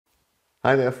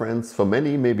Hi there, friends. For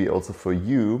many, maybe also for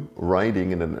you,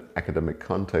 writing in an academic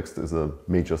context is a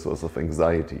major source of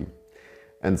anxiety.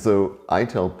 And so I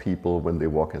tell people when they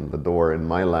walk in the door in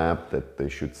my lab that they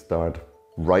should start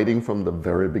writing from the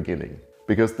very beginning.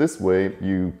 Because this way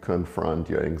you confront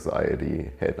your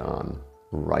anxiety head on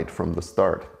right from the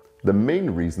start. The main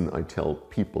reason I tell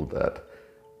people that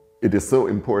it is so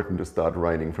important to start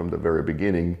writing from the very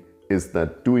beginning is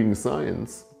that doing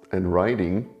science and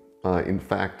writing are in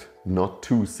fact not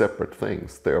two separate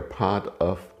things. They are part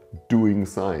of doing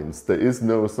science. There is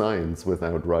no science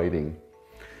without writing.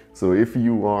 So if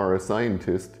you are a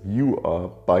scientist, you are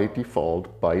by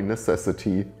default, by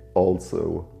necessity,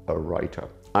 also a writer.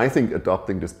 I think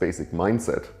adopting this basic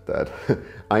mindset that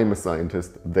I'm a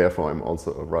scientist, therefore I'm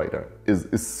also a writer is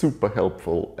super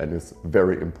helpful and is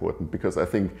very important, because I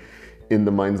think in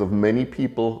the minds of many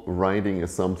people, writing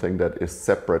is something that is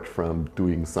separate from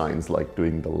doing science, like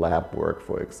doing the lab work,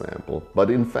 for example.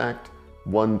 But in fact,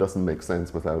 one doesn't make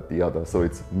sense without the other. So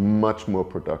it's much more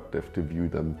productive to view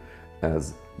them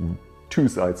as two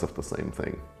sides of the same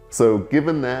thing. So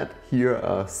given that, here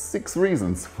are 6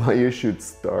 reasons why you should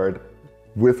start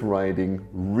with writing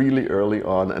really early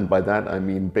on. And by that, I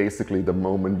mean basically the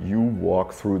moment you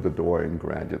walk through the door in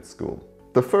graduate school.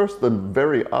 The first and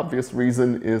very obvious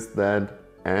reason is that,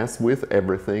 as with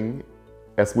everything,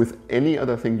 as with any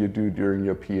other thing you do during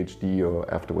your PhD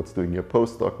or afterwards doing your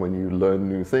postdoc, when you learn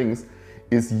new things,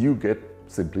 is you get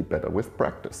simply better with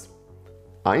practice.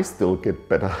 I still get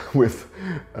better with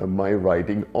my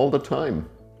writing all the time.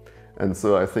 And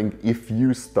so I think if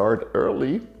you start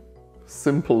early,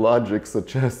 simple logic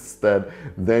suggests that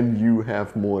then you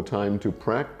have more time to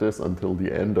practice until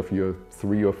the end of your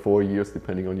 3 or 4 years,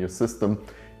 depending on your system.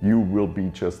 You will be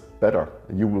just better.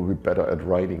 You will be better at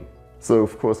writing. So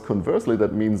of course, conversely,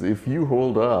 that means if you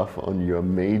hold off on your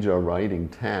major writing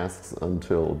tasks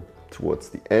until towards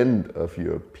the end of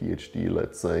your PhD,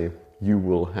 let's say, you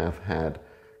will have had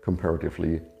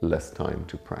comparatively less time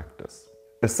to practice.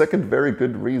 A second very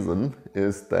good reason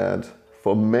is that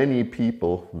for many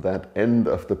people, that end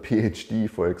of the PhD,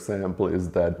 for example, is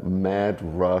that mad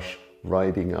rush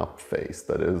writing up phase.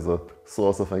 That is a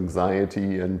source of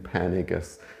anxiety and panic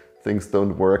as things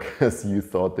don't work as you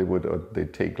thought they would, or they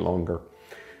take longer.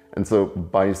 And so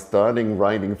by starting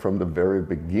writing from the very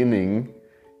beginning,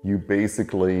 you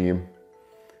basically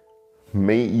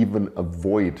may even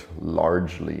avoid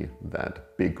largely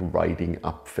that big writing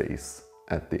up phase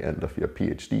at the end of your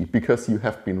PhD, because you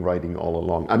have been writing all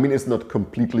along. I mean, it's not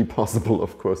completely possible,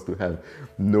 of course, to have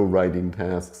no writing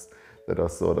tasks that are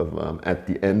sort of at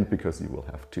the end, because you will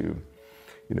have to,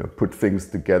 put things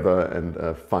together and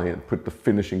put the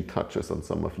finishing touches on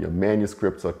some of your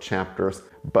manuscripts or chapters.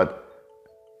 But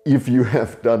if you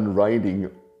have done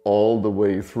writing all the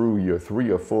way through your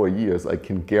 3 or 4 years, I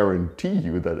can guarantee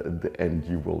you that at the end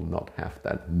you will not have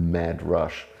that mad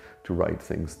rush to write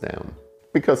things down.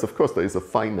 Because of course there is a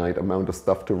finite amount of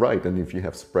stuff to write, and if you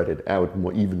have spread it out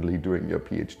more evenly during your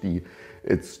PhD,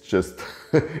 it's just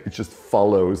it just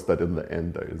follows that in the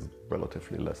end there is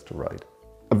relatively less to write.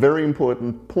 A very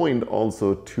important point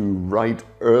also to write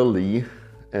early,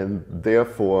 and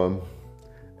therefore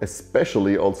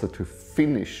especially also to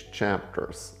finish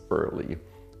chapters early,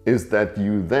 is that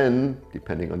you then,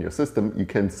 depending on your system, you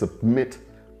can submit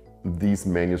these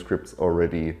manuscripts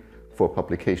already for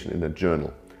publication in a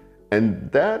journal.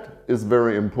 And that is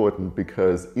very important,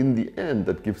 because in the end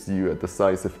that gives you a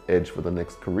decisive edge for the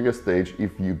next career stage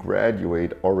if you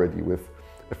graduate already with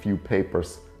a few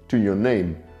papers to your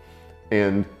name.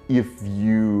 And if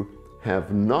you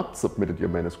have not submitted your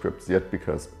manuscripts yet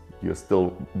because you're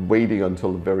still waiting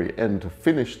until the very end to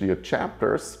finish your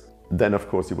chapters, then of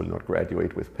course you will not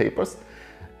graduate with papers.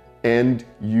 And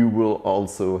you will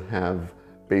also have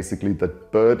basically the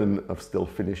burden of still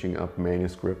finishing up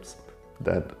manuscripts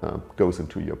that goes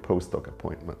into your postdoc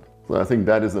appointment. So I think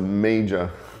that is a major,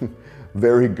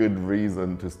 very good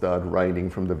reason to start writing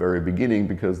from the very beginning,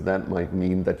 because that might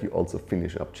mean that you also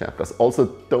finish up chapters. Also,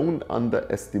 don't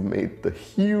underestimate the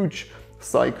huge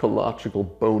psychological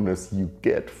bonus you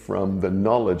get from the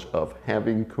knowledge of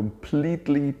having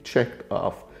completely checked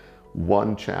off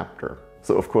one chapter.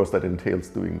 So of course that entails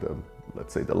doing the,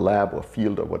 let's say, the lab or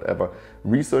field or whatever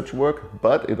research work,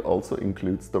 but it also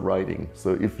includes the writing.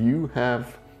 So if you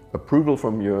have approval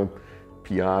from your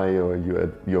PI or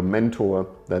your mentor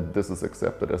that this is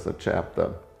accepted as a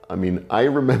chapter, I mean, I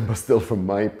remember still from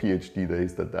my PhD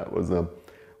days that was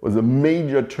a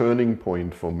major turning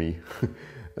point for me.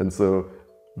 And so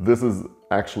this is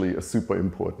actually a super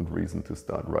important reason to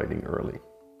start writing early,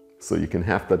 so you can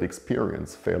have that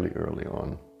experience fairly early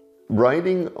on.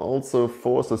 Writing also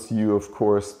forces you, of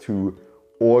course, to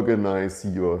organize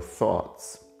your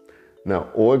thoughts. Now,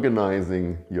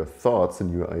 organizing your thoughts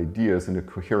and your ideas in a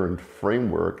coherent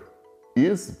framework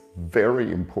is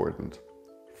very important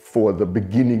for the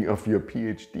beginning of your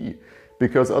PhD,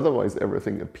 because otherwise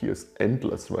everything appears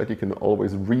endless, right? You can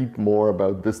always read more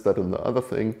about this, that, and the other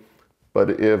thing,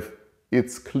 but if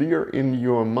it's clear in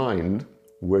your mind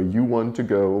where you want to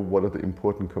go, what are the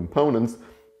important components,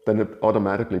 then it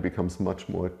automatically becomes much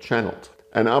more channeled.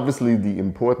 And obviously the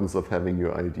importance of having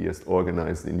your ideas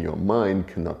organized in your mind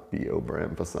cannot be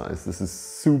overemphasized. This is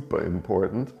super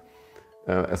important,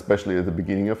 especially at the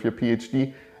beginning of your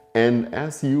PhD. And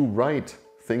as you write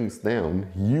things down,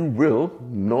 you will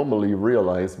normally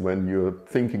realize when your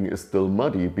thinking is still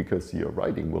muddy, because your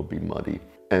writing will be muddy.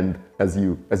 And as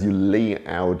you lay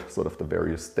out sort of the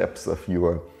various steps of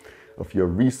your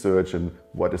research and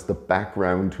what is the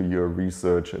background to your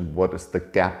research and what is the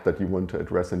gap that you want to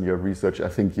address in your research, I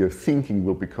think your thinking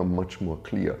will become much more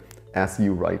clear as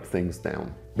you write things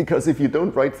down. Because if you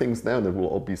don't write things down, it will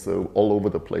all be so all over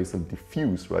the place and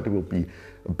diffuse, right? It will be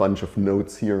a bunch of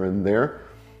notes here and there.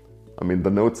 I mean,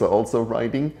 the notes are also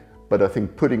writing, but I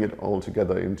think putting it all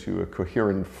together into a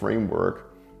coherent framework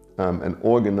and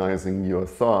organizing your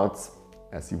thoughts,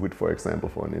 as you would, for example,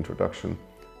 for an introduction,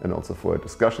 and also for a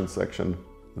discussion section,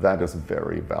 that is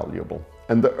very valuable.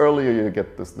 And the earlier you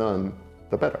get this done,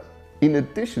 the better. In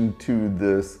addition to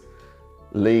this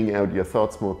laying out your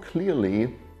thoughts more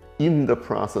clearly, in the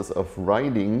process of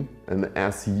writing, and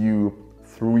as you,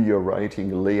 through your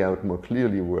writing, lay out more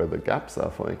clearly where the gaps are,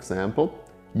 for example,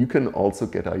 you can also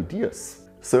get ideas.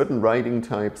 Certain writing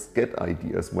types get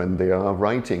ideas when they are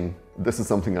writing. This is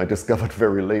something I discovered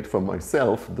very late for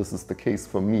myself. This is the case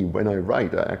for me. When I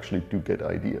write, I actually do get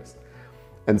ideas.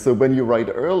 And so when you write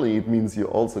early, it means you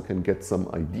also can get some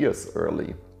ideas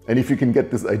early. And if you can get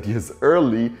these ideas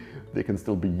early, they can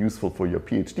still be useful for your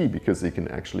PhD, because you can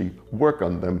actually work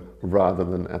on them rather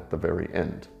than at the very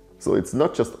end. So it's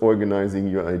not just organizing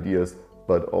your ideas,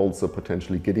 but also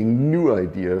potentially getting new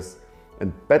ideas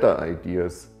and better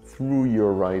ideas through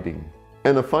your writing.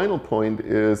 And the final point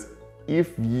is,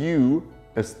 if you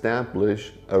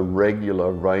establish a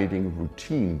regular writing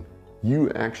routine, you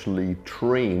actually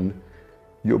train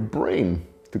your brain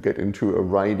to get into a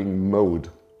writing mode.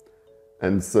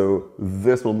 And so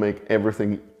this will make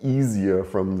everything easier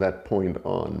from that point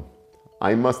on.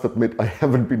 I must admit, I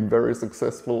haven't been very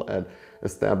successful at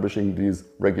establishing these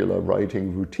regular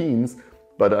writing routines,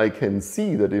 but I can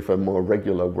see that if I more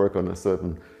regular work on a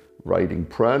certain writing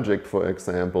project, for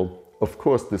example, of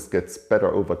course this gets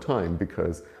better over time,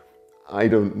 because I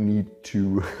don't need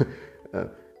to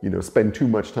spend too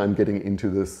much time getting into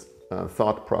this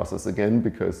thought process again,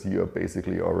 because you're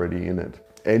basically already in it.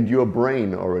 And your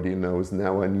brain already knows,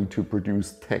 now I need to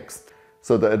produce text.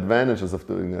 So the advantages of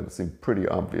doing that seem pretty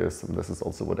obvious, and this is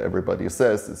also what everybody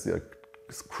says,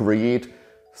 is create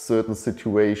certain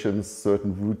situations,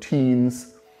 certain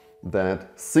routines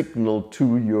that signal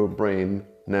to your brain,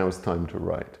 now it's time to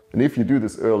write. And if you do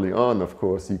this early on, of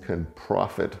course, you can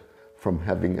profit from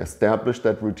having established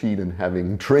that routine and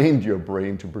having trained your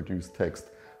brain to produce text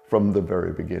from the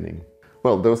very beginning.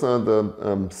 Well, those are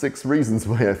the 6 reasons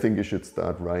why I think you should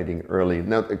start writing early.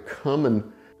 Now, a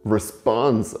common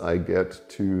response I get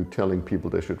to telling people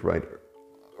they should write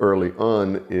early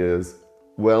on is,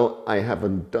 well, I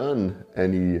haven't done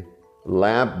any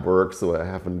lab work, so I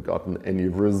haven't gotten any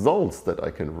results that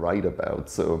I can write about.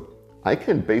 So I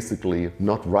can basically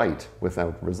not write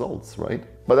without results, right?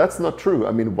 But that's not true.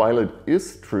 I mean, while it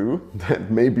is true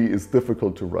that maybe it's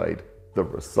difficult to write the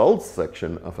results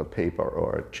section of a paper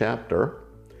or a chapter,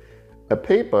 a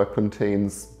paper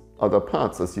contains other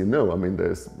parts, as you know. I mean,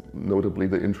 there's notably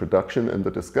the introduction and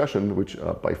the discussion, which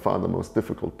are by far the most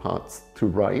difficult parts to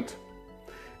write.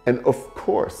 And of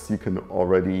course, you can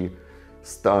already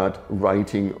start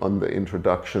writing on the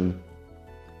introduction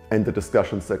and the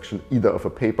discussion section, either of a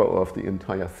paper or of the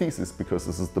entire thesis, because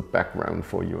this is the background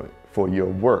for your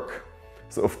work.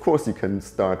 So of course you can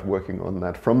start working on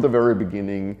that from the very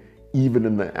beginning, even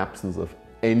in the absence of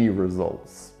any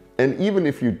results. And even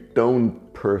if you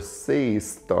don't per se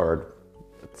start,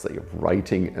 let's say,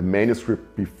 writing a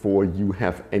manuscript before you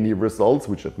have any results,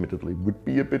 which admittedly would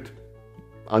be a bit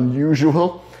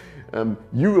unusual,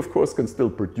 you of course can still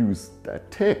produce that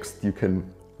text. You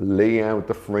can lay out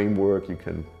the framework, you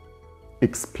can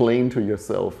explain to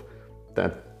yourself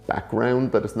that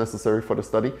background that is necessary for the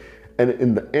study. And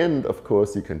in the end, of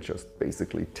course, you can just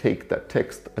basically take that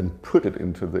text and put it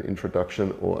into the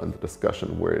introduction or in the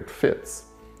discussion where it fits.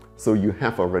 So you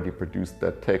have already produced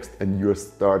that text and you're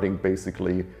starting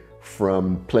basically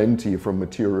from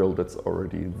material that's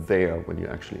already there when you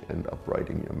actually end up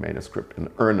writing your manuscript in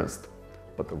earnest.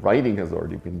 but the writing has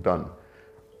already been done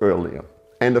earlier.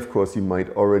 And of course, you might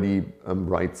already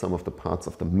write some of the parts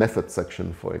of the method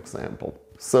section, for example.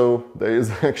 So there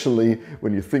is actually,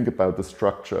 when you think about the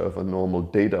structure of a normal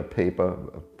data paper,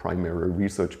 a primary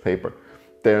research paper,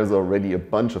 there's already a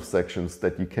bunch of sections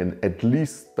that you can at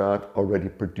least start already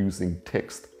producing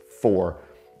text for,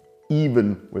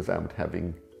 even without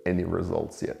having any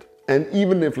results yet. And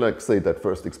even if, like, say, that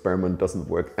first experiment doesn't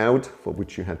work out for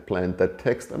which you had planned that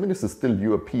text, I mean, this is still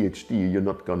your PhD. You're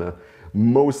not gonna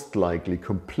most likely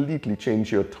completely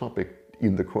change your topic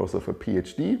in the course of a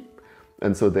PhD.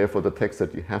 And so therefore the text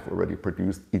that you have already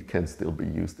produced, it can still be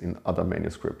used in other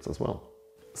manuscripts as well.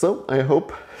 So I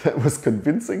hope that was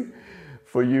convincing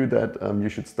for you that you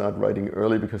should start writing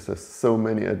early, because there's so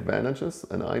many advantages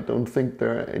and I don't think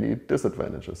there are any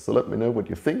disadvantages. So let me know what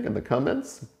you think in the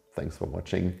comments. Thanks for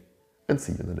watching and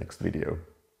see you in the next video.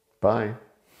 Bye.